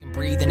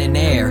breathing in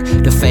air.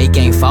 The fake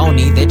ain't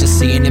phony, they're just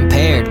seeing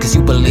impaired. Cause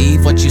you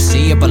believe what you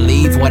see or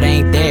believe what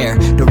ain't there.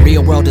 The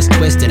real world is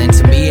twisted and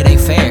to me it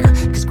ain't fair.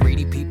 Cause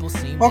greedy people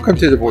seem... Welcome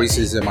to the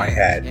Voices in My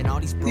Head.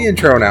 The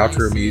intro and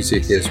outro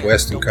music is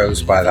Western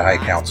Coast by the High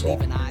Council.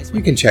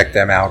 You can check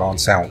them out on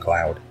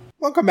SoundCloud.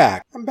 Welcome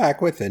back. I'm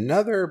back with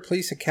another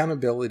police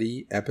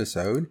accountability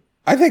episode.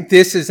 I think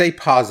this is a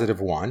positive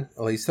one,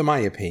 at least in my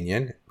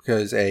opinion,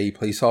 because a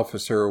police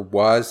officer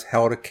was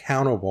held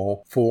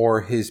accountable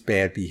for his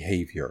bad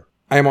behavior.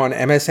 I'm on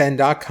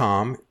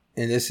MSN.com,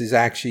 and this is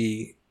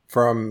actually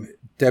from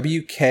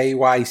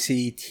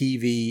WKYC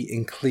TV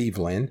in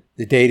Cleveland.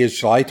 The date is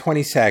July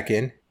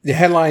 22nd. The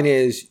headline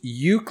is,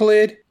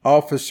 Euclid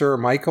Officer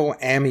Michael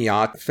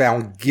Amiott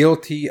found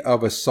guilty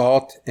of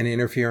assault and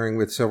interfering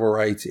with civil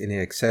rights in an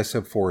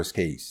excessive force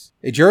case.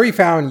 A jury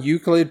found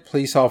Euclid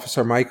Police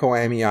Officer Michael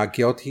Amiott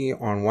guilty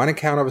on one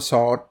count of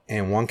assault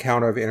and one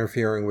count of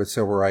interfering with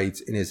civil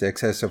rights in his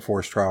excessive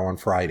force trial on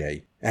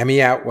Friday.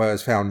 Amiott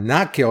was found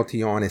not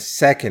guilty on his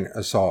second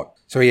assault.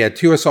 So he had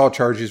two assault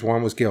charges,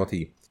 one was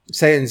guilty.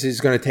 Sentence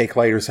is going to take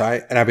later,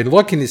 and I've been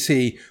looking to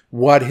see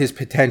what his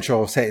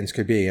potential sentence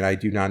could be, and I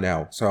do not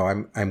know.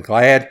 So I'm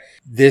glad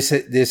this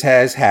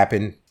has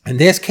happened. And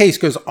this case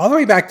goes all the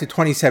way back to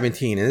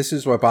 2017, and this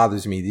is what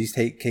bothers me. These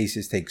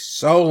cases take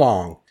so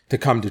long to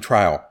come to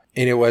trial.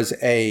 And it was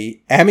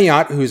a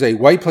Amiott, who's a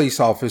white police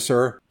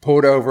officer,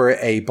 pulled over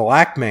a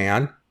black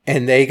man,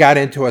 and they got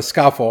into a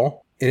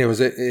scuffle, and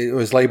it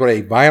was labeled a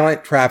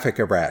violent traffic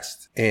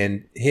arrest.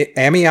 And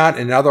Amiott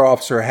and another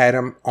officer had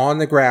him on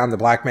the ground, the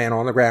black man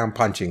on the ground,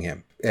 punching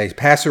him. A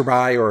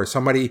passerby or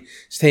somebody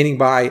standing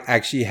by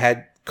actually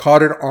had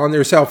caught it on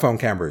their cell phone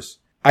cameras.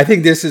 I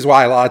think this is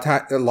why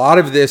a lot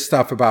of this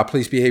stuff about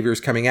police behavior is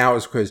coming out,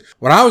 is because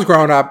when I was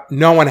growing up,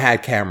 no one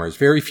had cameras.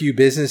 Very few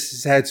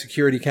businesses had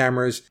security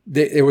cameras.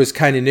 It was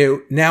kind of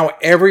new. Now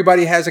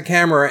everybody has a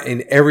camera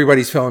and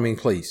everybody's filming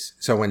police.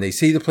 So when they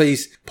see the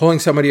police pulling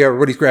somebody over,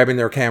 everybody's grabbing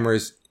their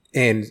cameras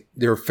and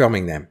they're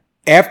filming them.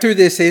 After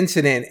this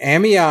incident,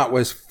 Amiott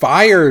was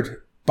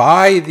fired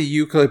by the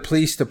Euclid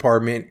Police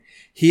Department.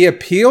 He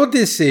appealed the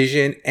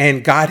decision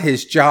and got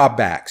his job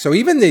back. So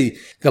even the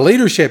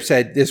leadership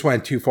said this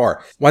went too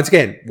far. Once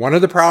again, one of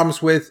the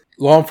problems with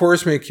law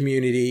enforcement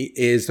community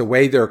is the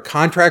way their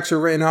contracts are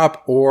written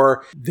up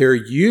or their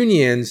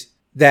unions,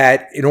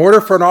 that in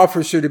order for an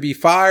officer to be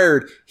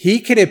fired, he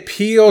can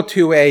appeal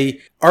to a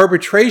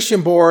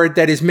arbitration board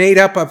that is made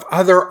up of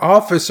other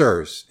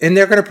officers, and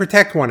they're going to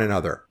protect one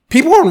another.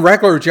 People on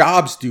regular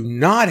jobs do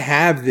not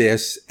have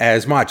this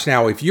as much.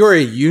 Now, if you're a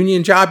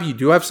union job, you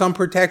do have some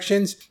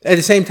protections. At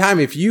the same time,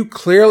 if you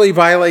clearly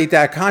violate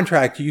that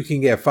contract, you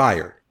can get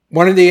fired.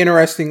 One of the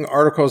interesting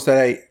articles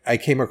that I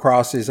came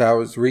across as I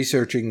was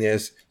researching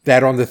this,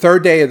 that on the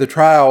third day of the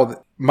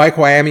trial,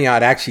 Michael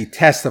Amiott actually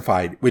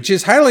testified, which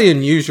is highly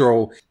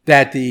unusual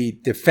that the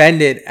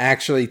defendant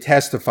actually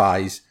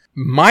testifies.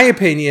 My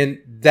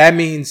opinion, that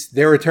means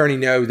their attorney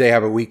knows they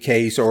have a weak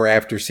case, or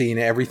after seeing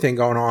everything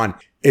going on,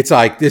 it's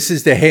like, this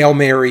is the Hail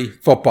Mary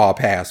football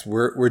pass.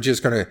 We're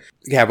just going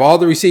to have all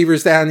the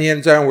receivers down in the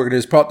end zone. We're going to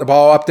just put the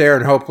ball up there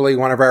and hopefully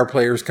one of our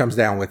players comes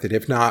down with it.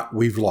 If not,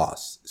 we've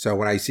lost. So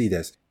when I see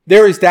this,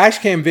 there is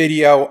dashcam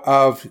video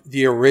of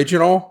the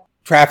original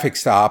traffic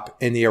stop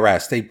and the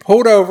arrest. They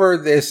pulled over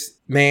this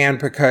man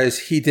because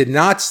he did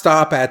not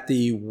stop at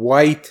the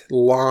white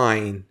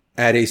line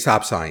at a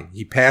stop sign.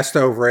 He passed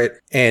over it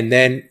and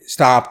then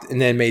stopped and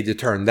then made the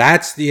turn.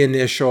 That's the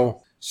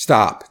initial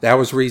stop. That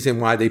was the reason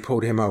why they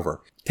pulled him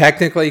over.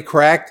 Technically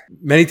correct.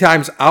 Many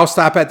times I'll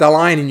stop at the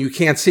line and you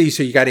can't see,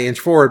 so you got to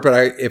inch forward.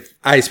 But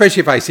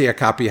especially if I see a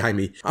cop behind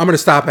me, I'm going to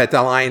stop at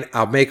the line.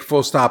 I'll make a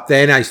full stop.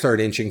 Then I start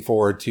inching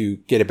forward to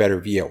get a better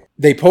view.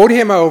 They pulled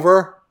him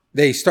over.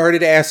 They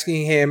started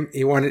asking him,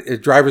 he wanted a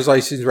driver's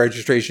license,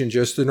 registration,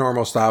 just the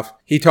normal stuff.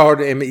 He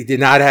told him he did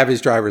not have his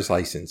driver's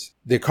license.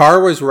 The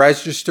car was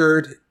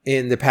registered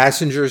in the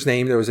passenger's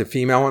name. There was a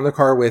female in the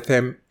car with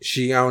him.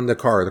 She owned the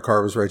car. The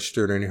car was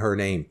registered in her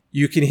name.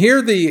 You can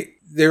hear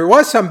there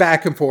was some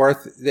back and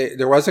forth.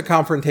 There was a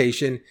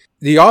confrontation.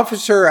 The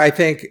officer, I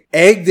think,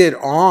 egged it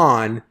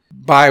on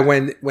by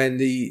when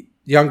the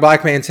young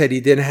black man said he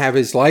didn't have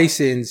his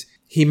license.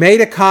 He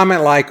made a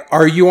comment like,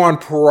 "Are you on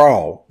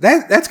parole?"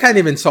 That's kind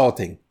of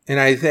insulting. And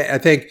I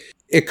think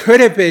it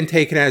could have been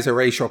taken as a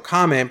racial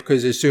comment,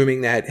 because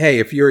assuming that, hey,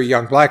 if you're a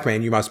young black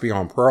man, you must be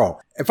on parole.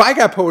 If I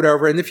got pulled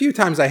over, and the few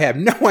times I have,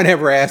 no one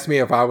ever asked me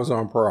if I was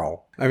on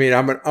parole. I mean,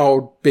 I'm an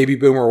old baby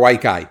boomer white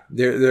guy.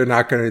 They're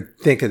not going to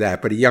think of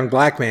that. But a young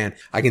black man,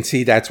 I can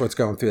see that's what's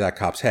going through that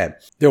cop's head.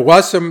 There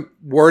was some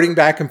wording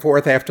back and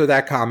forth after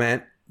that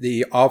comment.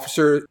 The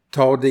officer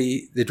told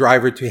the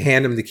driver to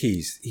hand him the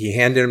keys. He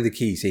handed him the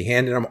keys. He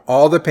handed him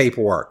all the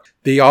paperwork.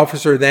 The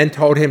officer then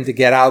told him to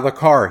get out of the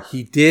car.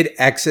 He did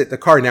exit the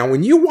car. Now,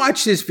 when you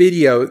watch this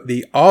video,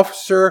 the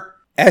officer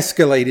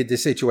escalated the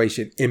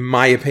situation, in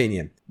my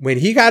opinion. When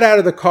he got out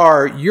of the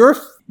car,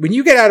 when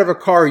you get out of a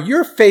car,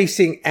 you're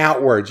facing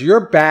outwards. Your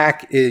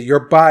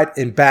butt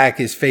and back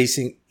is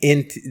facing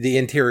into the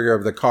interior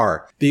of the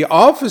car. The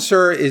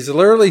officer is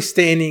literally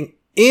standing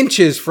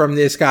inches from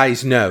this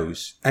guy's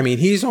nose. I mean,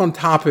 he's on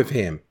top of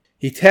him.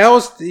 He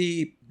tells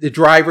the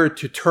driver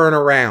to turn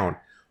around.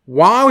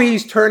 While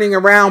he's turning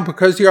around,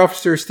 because the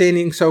officer is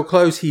standing so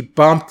close, he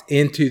bumped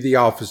into the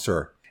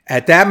officer.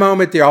 At that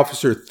moment, the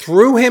officer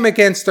threw him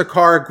against the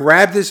car,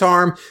 grabbed his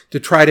arm to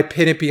try to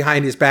pin it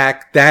behind his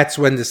back. That's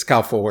when the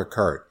scuffle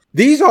occurred.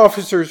 These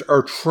officers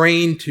are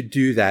trained to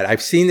do that.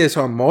 I've seen this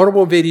on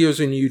multiple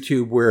videos on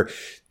YouTube where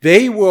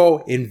they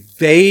will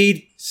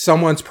invade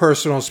someone's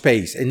personal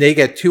space and they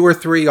get 2 or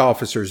 3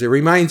 officers. It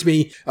reminds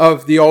me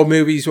of the old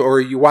movies, or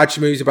you watch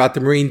movies about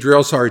the Marine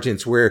drill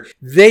sergeants, where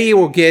they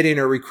will get in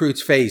a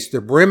recruit's face.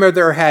 The brim of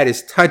their hat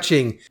is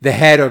touching the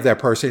head of that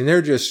person and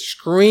they're just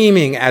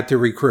screaming at the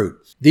recruit.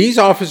 These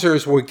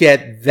officers will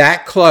get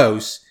that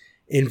close,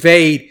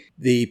 invade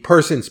the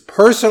person's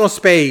personal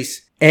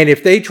space, and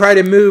if they try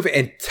to move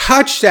and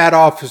touch that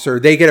officer,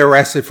 they get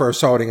arrested for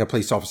assaulting a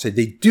police officer.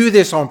 They do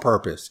this on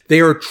purpose.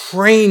 They are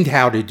trained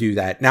how to do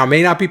that. Now, it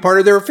may not be part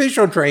of their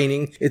official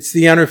training. It's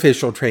the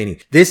unofficial training.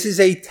 This is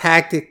a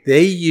tactic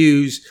they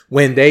use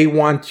when they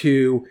want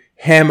to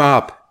hem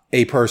up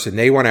a person.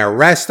 They want to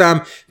arrest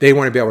them. They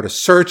want to be able to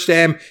search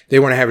them. They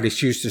want to have an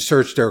excuse to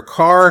search their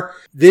car.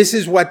 This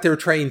is what they're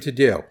trained to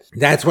do.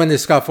 That's when the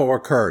scuffle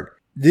occurred.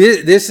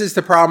 This is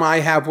the problem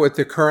I have with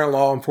the current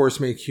law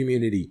enforcement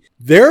community.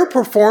 Their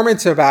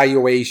performance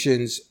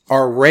evaluations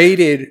are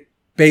rated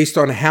based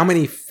on how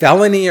many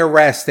felony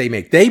arrests they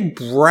make. They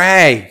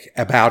brag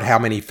about how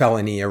many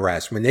felony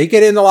arrests. When they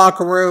get in the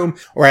locker room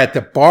or at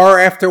the bar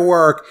after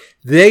work,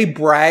 they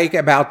brag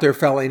about their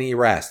felony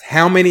arrests,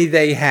 how many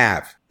they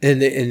have.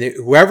 And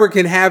whoever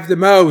can have the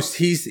most,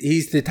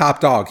 he's the top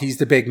dog. He's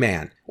the big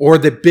man. Or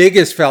the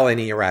biggest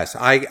felony arrest.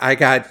 I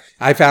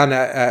found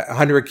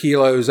 100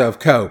 kilos of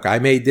coke. I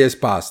made this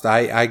bust.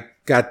 I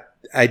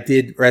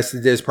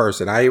arrested this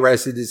person. I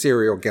arrested the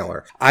serial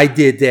killer. I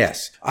did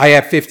this. I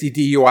have 50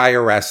 DUI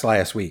arrests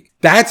last week.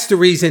 That's the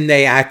reason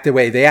they act the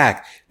way they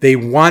act. They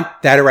want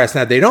that arrest.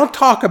 Now, they don't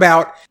talk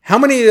about how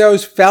many of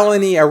those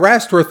felony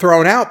arrests were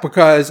thrown out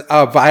because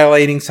of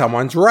violating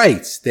someone's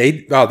rights.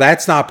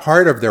 That's not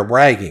part of their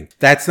bragging.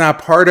 That's not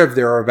part of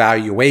their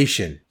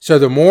evaluation. So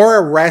the more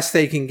arrests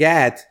they can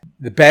get,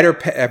 the better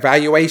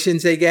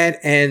evaluations they get,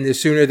 and the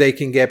sooner they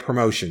can get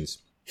promotions.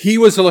 He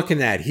was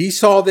looking at, he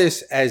saw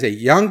this as a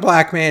young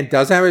black man,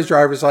 doesn't have his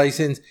driver's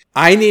license.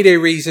 I need a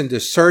reason to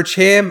search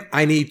him.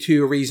 I need a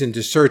reason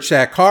to search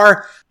that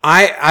car.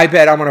 I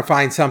bet I'm going to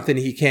find something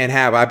he can't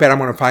have. I bet I'm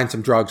going to find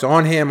some drugs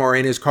on him or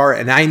in his car,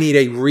 and I need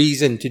a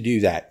reason to do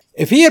that.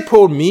 If he had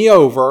pulled me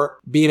over,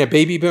 being a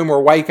baby boomer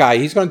white guy,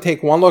 he's going to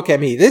take one look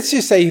at me. Let's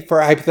just say,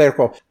 for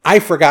hypothetical, I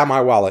forgot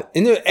my wallet.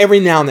 And every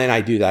now and then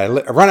I do that.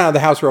 I run out of the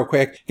house real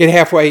quick, get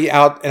halfway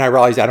out, and I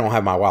realize I don't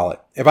have my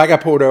wallet. If I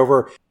got pulled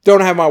over,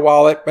 don't have my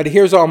wallet, but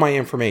here's all my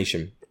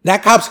information.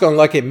 That cop's going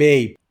to look at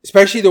me,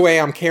 especially the way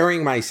I'm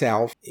carrying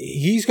myself.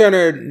 He's going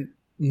to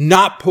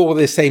not pull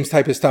this same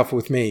type of stuff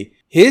with me.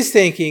 His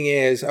thinking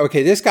is,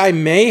 okay, this guy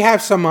may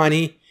have some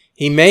money.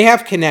 He may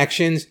have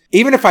connections.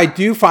 Even if I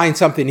do find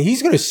something,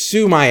 he's going to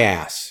sue my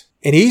ass.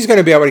 And he's going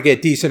to be able to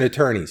get decent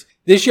attorneys.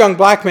 This young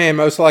black man,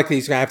 most likely,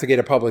 is going to have to get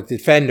a public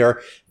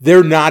defender.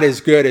 They're not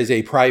as good as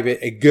a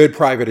good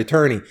private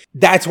attorney.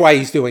 That's why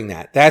he's doing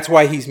that. That's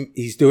why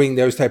he's doing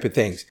those type of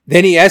things.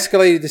 Then he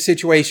escalated the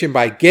situation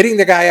by getting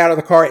the guy out of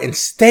the car and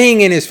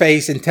staying in his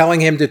face and telling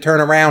him to turn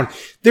around.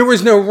 There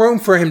was no room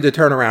for him to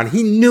turn around.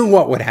 He knew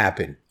what would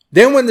happen.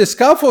 Then when the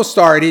scuffle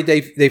started,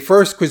 they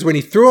first, because when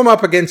he threw him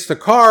up against the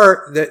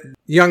car, the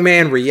young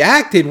man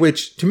reacted,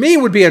 which to me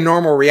would be a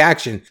normal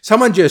reaction.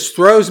 Someone just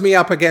throws me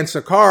up against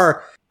the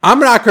car. I'm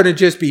not going to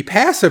just be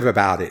passive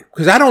about it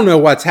because I don't know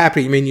what's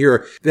happening. I mean,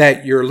 your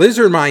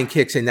lizard mind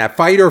kicks in, that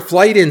fight or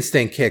flight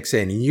instinct kicks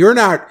in, and you're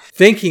not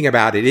thinking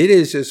about it. It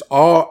is just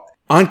all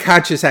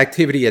unconscious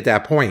activity at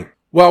that point.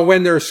 Well,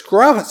 when they're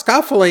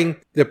scuffling,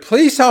 the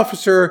police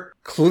officer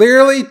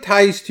clearly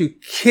tries to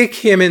kick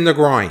him in the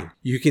groin.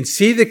 You can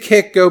see the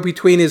kick go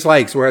between his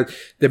legs, where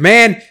the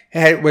man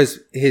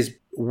his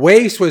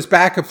waist was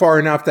back far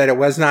enough that it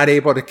was not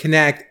able to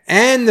connect,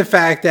 and the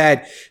fact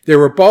that they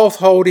were both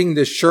holding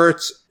the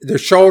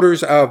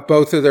shoulders of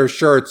both of their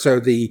shirts, so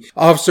the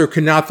officer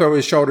could not throw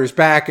his shoulders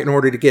back in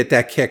order to get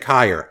that kick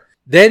higher.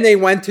 Then they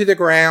went to the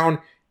ground,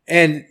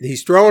 and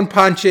he's throwing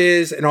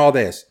punches and all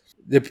this.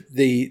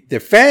 The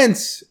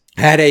defense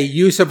had a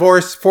use of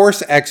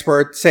force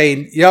expert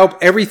saying,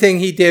 everything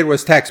he did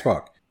was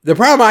textbook. The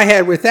problem I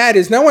had with that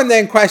is no one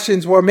then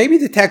questions, well, maybe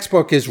the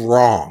textbook is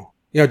wrong.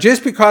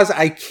 Just because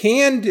I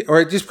can,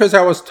 or just because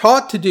I was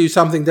taught to do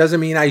something doesn't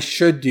mean I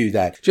should do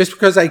that. Just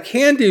because I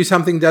can do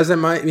something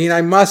doesn't mean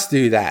I must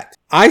do that.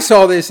 I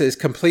saw this as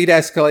complete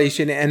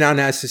escalation and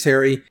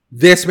unnecessary.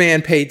 This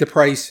man paid the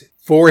price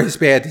for his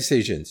bad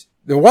decisions.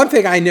 The one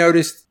thing I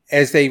noticed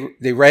as they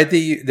read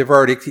the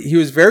verdict, he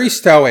was very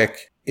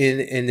stoic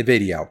in the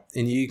video,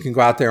 and you can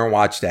go out there and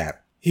watch that.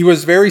 He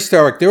was very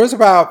stoic. There was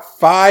about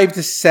 5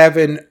 to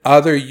 7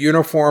 other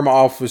uniform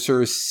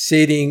officers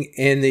sitting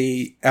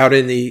out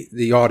in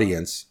the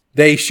audience.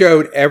 They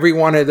showed every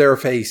one of their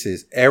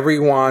faces.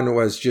 Everyone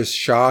was just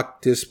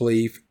shocked,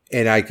 disbelief,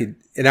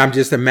 And I'm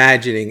just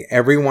imagining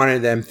every one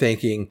of them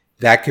thinking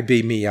that could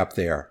be me up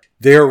there.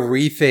 They're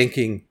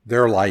rethinking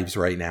their lives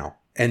right now.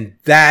 And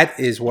that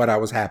is what I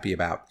was happy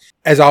about.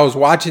 As I was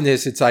watching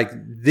this, it's like,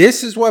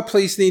 this is what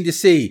police need to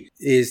see,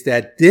 is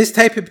that this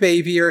type of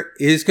behavior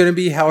is going to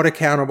be held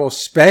accountable,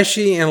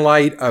 especially in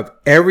light of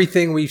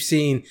everything we've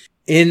seen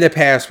in the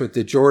past with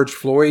the George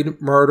Floyd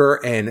murder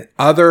and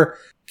other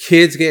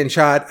kids getting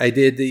shot. I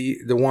did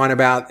the one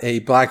about a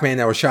black man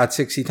that was shot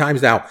 60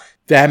 times. Now,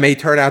 that may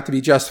turn out to be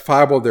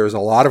justifiable. There's a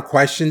lot of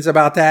questions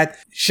about that.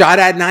 Shot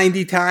at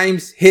 90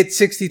 times, hit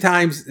 60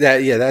 times.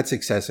 That's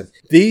excessive.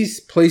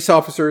 These police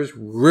officers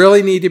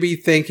really need to be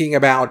thinking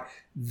about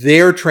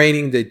their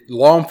training. The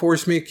law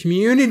enforcement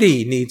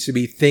community needs to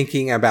be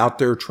thinking about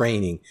their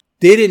training.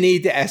 Didn't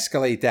need to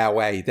escalate that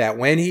way. That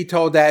when he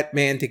told that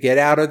man to get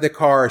out of the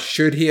car,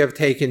 should he have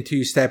taken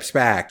 2 steps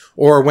back?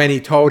 Or when he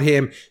told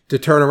him to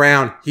turn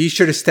around, he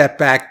should have stepped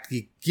back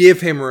to give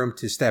him room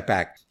to step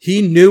back.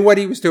 He knew what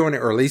he was doing,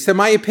 or at least in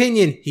my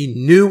opinion, he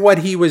knew what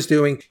he was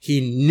doing. He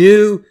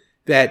knew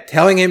that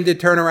telling him to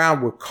turn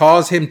around would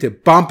cause him to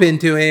bump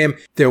into him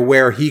to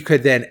where he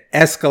could then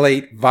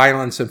escalate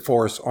violence and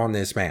force on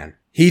this man.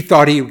 He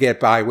thought he would get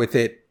by with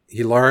it.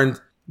 He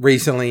learned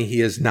recently he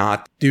is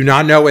not. Do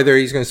not know whether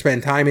he's going to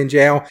spend time in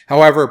jail.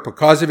 However,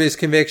 because of his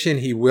conviction,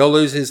 he will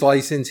lose his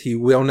license. He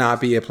will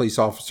not be a police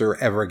officer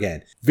ever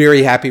again.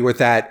 Very happy with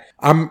that.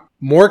 I'm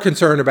more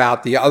concerned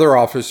about the other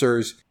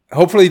officers.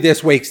 Hopefully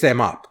this wakes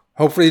them up.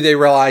 Hopefully they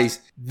realize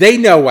they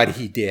know what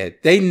he did.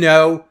 They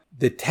know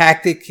the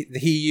tactic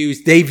he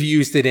used. They've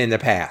used it in the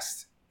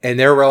past. And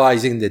they're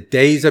realizing the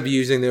days of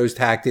using those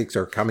tactics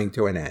are coming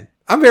to an end.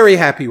 I'm very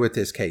happy with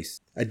this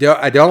case. I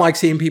don't like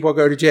seeing people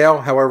go to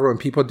jail. However, when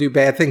people do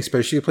bad things,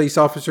 especially police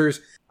officers,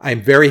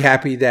 I'm very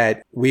happy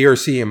that we are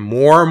seeing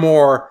more and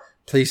more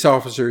police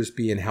officers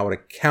being held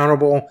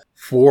accountable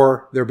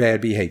for their bad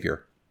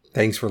behavior.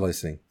 Thanks for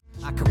listening.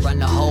 I could run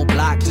the whole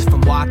block just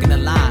from walking the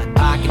line.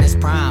 Barking is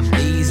prime,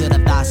 these are the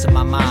thoughts of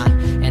my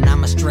mind. And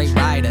I'm a straight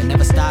rider,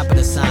 never stop at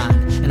a sign.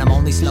 And I'm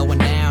only slowing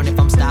down if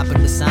I'm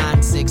stopping the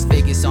sign. 6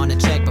 figures on the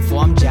check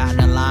before I'm jotting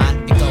a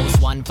line. It goes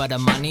 1 for the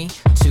money,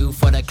 2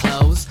 for the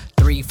clothes,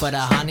 3 for the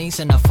honeys,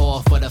 and a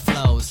 4 for the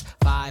flows.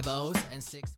 5 O's and 6...